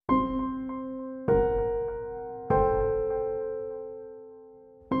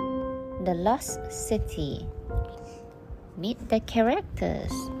The Lost City. Meet the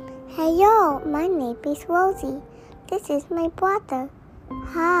characters. Hello, my name is Rosie. This is my brother.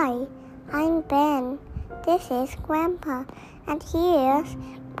 Hi, I'm Ben. This is Grandpa. And here's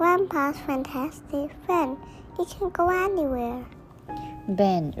Grandpa's fantastic friend. He can go anywhere.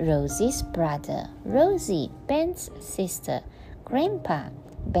 Ben, Rosie's brother. Rosie, Ben's sister. Grandpa,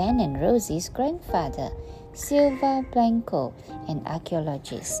 Ben and Rosie's grandfather. Silva Blanco, an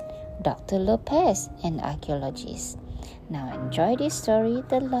archaeologist. Dr. Lopez, an archaeologist. Now enjoy this story,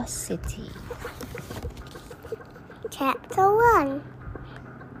 The Lost City. Chapter 1.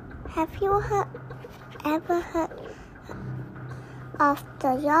 Have you ever heard of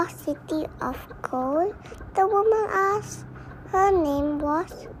the lost city of gold? The woman asked. Her name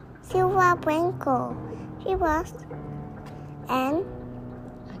was Silva Blanco. She was an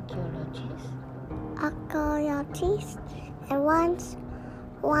archaeologist and once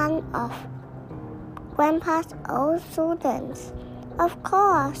one of Grandpa's old students. Of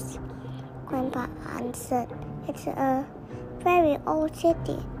course, Grandpa answered. It's a very old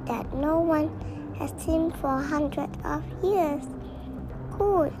city that no one has seen for hundreds of years.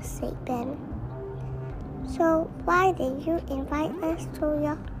 Cool, said Ben. So why did you invite us to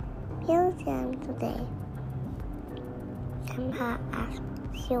your museum today? Grandpa asked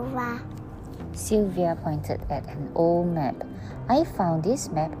Silva. Sylvia pointed at an old map. I found this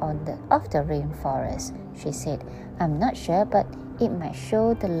map of the rainforest, she said. I'm not sure, but it might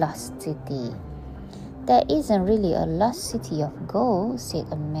show the lost city. There isn't really a lost city of gold, said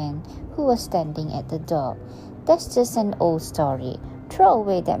a man who was standing at the door. That's just an old story. Throw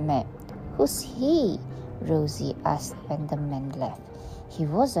away that map. Who's he? Rosie asked when the man left. He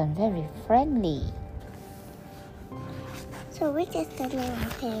wasn't very friendly. So which is the name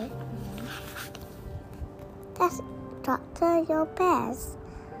here? That's Dr. Lopez,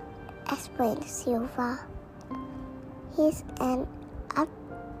 explained Silva. He's an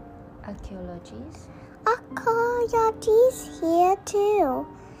archaeologist. Archaeologist here too.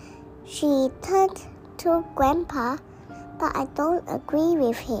 She turned to Grandpa, but I don't agree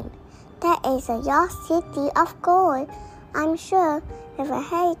with him. There is a lost city of gold. I'm sure with a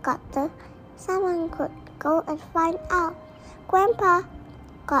helicopter, someone could go and find out. Grandpa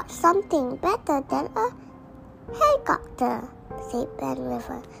got something better than a helicopter, said Ben with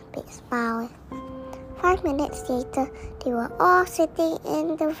a big smile. 5 minutes later, they were all sitting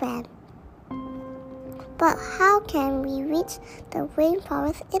in the van. But how can we reach the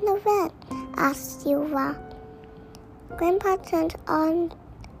rainforest in the van? Asked Silva. Grandpa turned on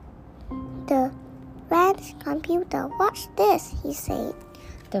the van's computer. Watch this, he said.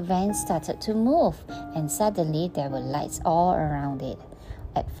 The van started to move, and suddenly there were lights all around it.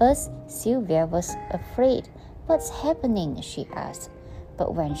 At first, Sylvia was afraid. What's happening? She asked.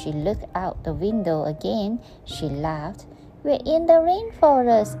 But when she looked out the window again, she laughed. We're in the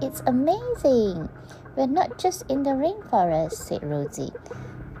rainforest. It's amazing. We're not just in the rainforest, said Rosie.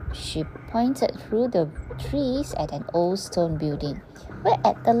 She pointed through the trees at an old stone building. We're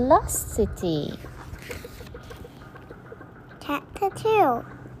at the lost city. Chapter 2.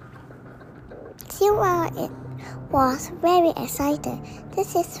 Silva was very excited.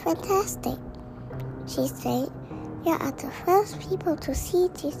 This is fantastic, she said. You are the first people to see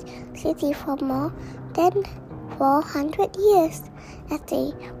this city for more than 400 years. As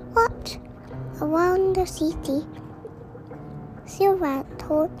they walked around the city, Silva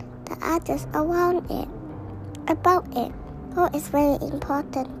told the others around it about it. Gold is very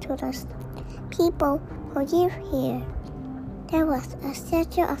important to the people who live here. There was a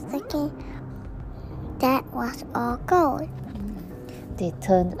statue of the king that was all gold. They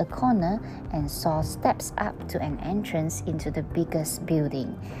turned a corner and saw steps up to an entrance into the biggest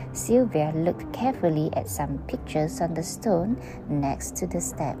building. Sylvia looked carefully at some pictures on the stone next to the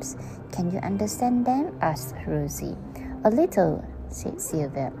steps. Can you understand them? Asked Rosie. A little, said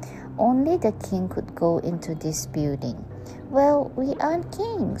Sylvia. Only the king could go into this building. Well, we aren't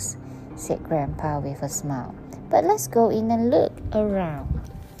kings, said Grandpa with a smile. But let's go in and look around.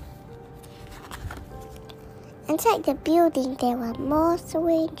 Inside the building, there were more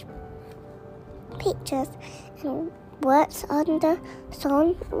strange pictures and words on the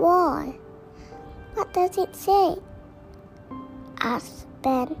stone wall. What does it say? Asked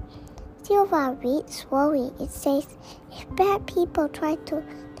Ben. Silva read slowly. It says, if bad people try to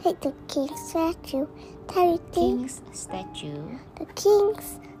take the king's statue, terrible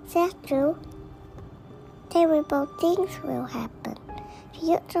things will happen. She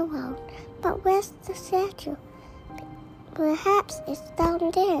looked around, but where's the statue? Perhaps it's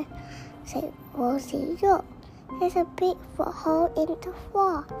down there, said Rosie. Look, there's a big hole in the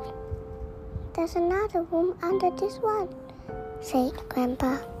wall. there's another room under this one, said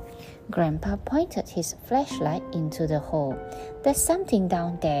Grandpa. Grandpa pointed his flashlight into the hole. There's something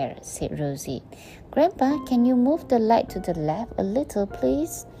down there, said Rosie. Grandpa, can you move the light to the left a little,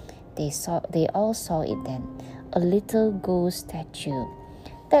 please? They all saw it then. A little ghost statue.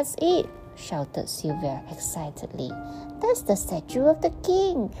 That's it, shouted Sylvia excitedly. That's the statue of the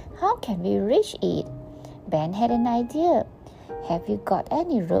king. How can we reach it? Ben had an idea. Have you got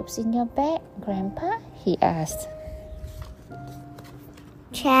any ropes in your bag, Grandpa? He asked.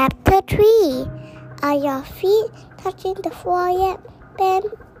 Chapter 3. Are your feet touching the floor yet, Ben?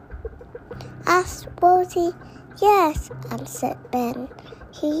 asked Rosie. Yes, answered Ben.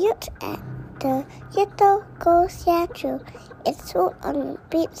 He looked at the little gold statue. It stood on a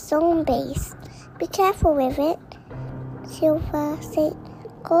big stone base. Be careful with it, Sylvia said.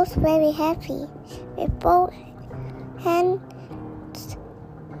 Gold's very heavy. With both hands,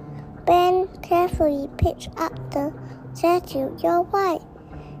 Ben carefully picked up the statue. You're right,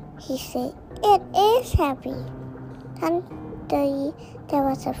 he said. It is heavy. Suddenly, there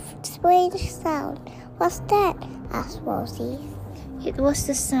was a strange sound. What's that? asked Rosie. It was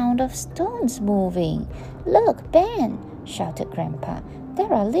the sound of stones moving. Look, Ben, shouted Grandpa.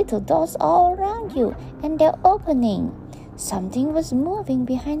 There are little doors all around you, and they're opening. Something was moving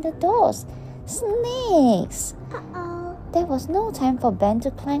behind the doors. Snakes! Uh-oh. There was no time for Ben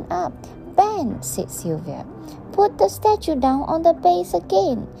to climb up. Ben, said Sylvia, put the statue down on the base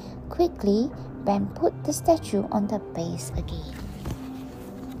again. Quickly, Ben put the statue on the base again.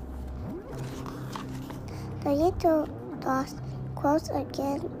 The little doors closed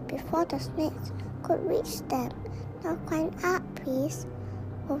again before the snakes could reach them. Now climb up, please,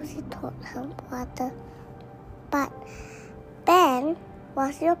 Rosie told her brother. But Ben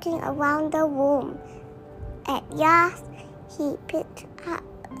was looking around the room. At last, he picked up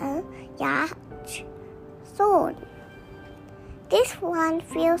a large stone. This one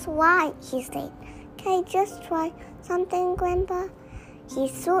feels right, he said. Can I just try something, Grandpa? He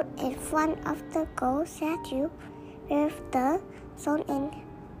stood in front of the gold statue with the stone in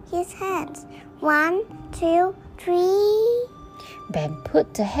his hands. 1, 2, 3. Ben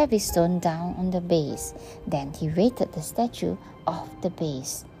put the heavy stone down on the base. Then he raised the statue off the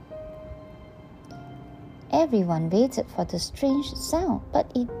base. Everyone waited for the strange sound, but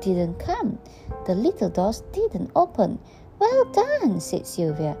it didn't come. The little doors didn't open. Well done, said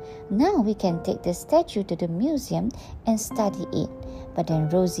Sylvia. Now we can take the statue to the museum and study it. But then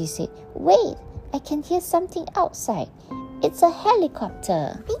Rosie said, Wait, I can hear something outside. It's a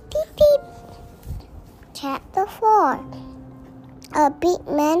helicopter. Beep, beep, beep. Chapter 4. A big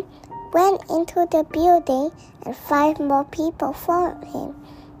man went into the building and 5 more people followed him.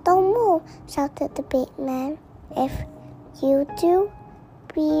 Don't move, shouted the big man. If you do,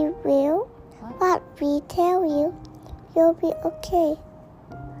 we will. What we tell you, you'll be okay.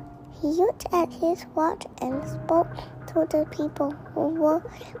 He looked at his watch and spoke to the people who were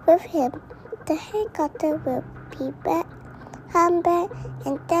with him. The helicopter will come back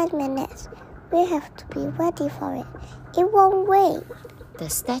in 10 minutes. We have to be ready for it. It won't wait. The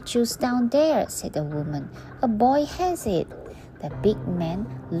statue's down there, said the woman. A boy has it. The big man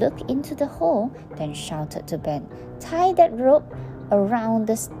looked into the hole, then shouted to Ben, Tie that rope around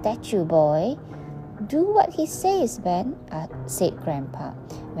the statue, boy. Do what he says, Ben, said Grandpa.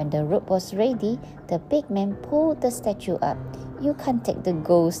 When the rope was ready, the big man pulled the statue up. You can't take the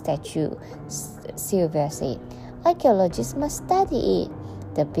gold statue, Sylvia said. Archaeologists must study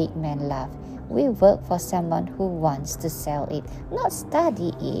it. The big man laughed. We work for someone who wants to sell it, not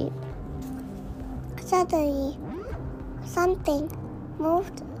study it. Suddenly, something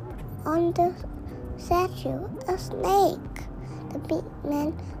moved on the statue, a snake. The big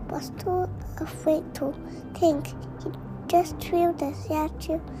man was too afraid to think. He just threw the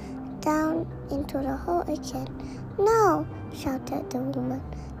statue down into the hole again. No, shouted the woman.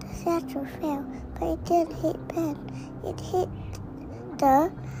 The statue fell, but it didn't hit Ben. It hit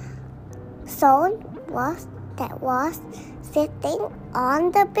the stone that was sitting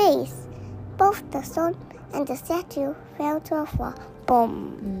on the base. Both the stone and the statue fell to the floor.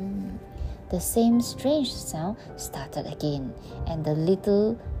 Boom! The same strange sound started again, and the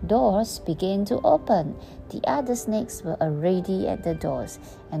little doors began to open. The other snakes were already at the doors,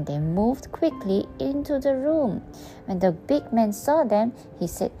 and they moved quickly into the room. When the big man saw them, he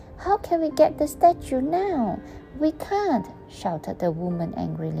said, How can we get the statue now? We can't, shouted the woman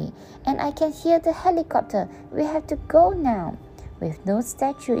angrily. And I can hear the helicopter. We have to go now. With no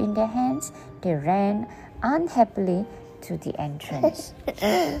statue in their hands, they ran unhappily to the entrance.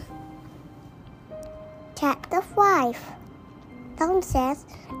 Chapter 5. Downstairs,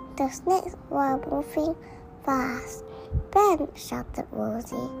 The snakes were moving fast. Ben, shouted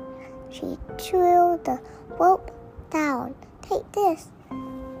Rosie. She threw the rope down. Take this.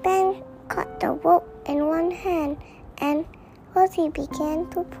 Ben caught the rope in one hand and Rosie began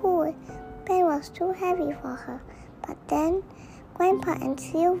to pull. Ben was too heavy for her, but then Grandpa and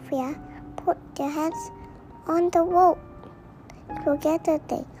Sylvia put their hands on the rope. Together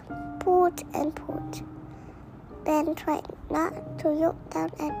they pulled and pulled. Ben tried not to look down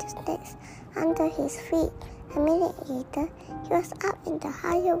at the snakes under his feet. A minute later, he was up in the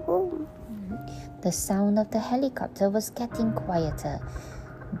higher room. The sound of the helicopter was getting quieter.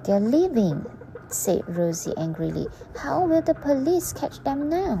 "They're leaving," said Rosie angrily. "How will the police catch them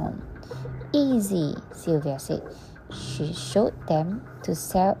now?" "Easy," Sylvia said. She showed them the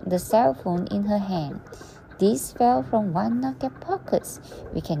cell phone in her hand. "This fell from one of their pockets.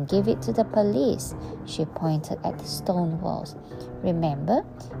 We can give it to the police." She pointed at the stone walls. "Remember,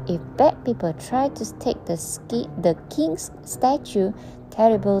 if bad people try to take the king's statue,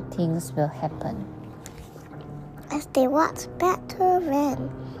 terrible things will happen." As they walked back to the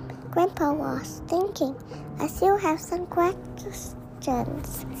van, Grandpa was thinking, "I still have some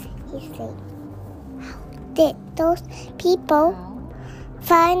questions," he said. "How did those people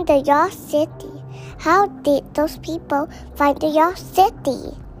find the Lost City? How did those people find the Lost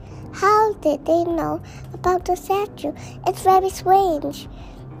City? How did they know about the statue? It's very strange."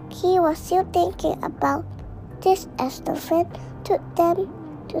 He was still thinking about this as the van took them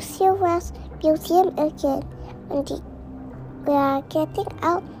to Sylvia's museum again. When they were getting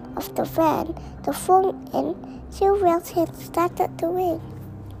out of the van, the phone in Sylvia's hand started to ring.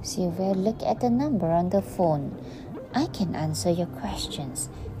 Sylvia looked at the number on the phone. "I can answer your questions,"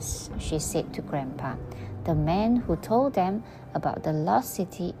 she said to Grandpa. "The man who told them about the lost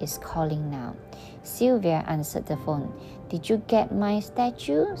city is calling now." Sylvia answered the phone. "Did you get my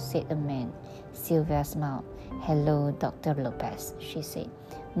statue?" said the man. Sylvia smiled. "Hello, Dr. Lopez," she said.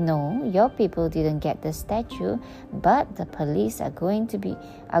 "No, your people didn't get the statue, but the police are going to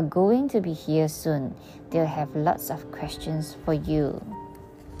be here soon. They'll have lots of questions for you."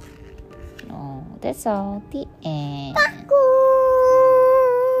 Oh, that's all. The end. Taku!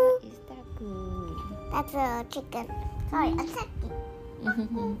 What is taku? That's a chicken. Sorry, a turkey.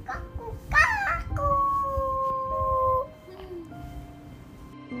 Kaku, kaku.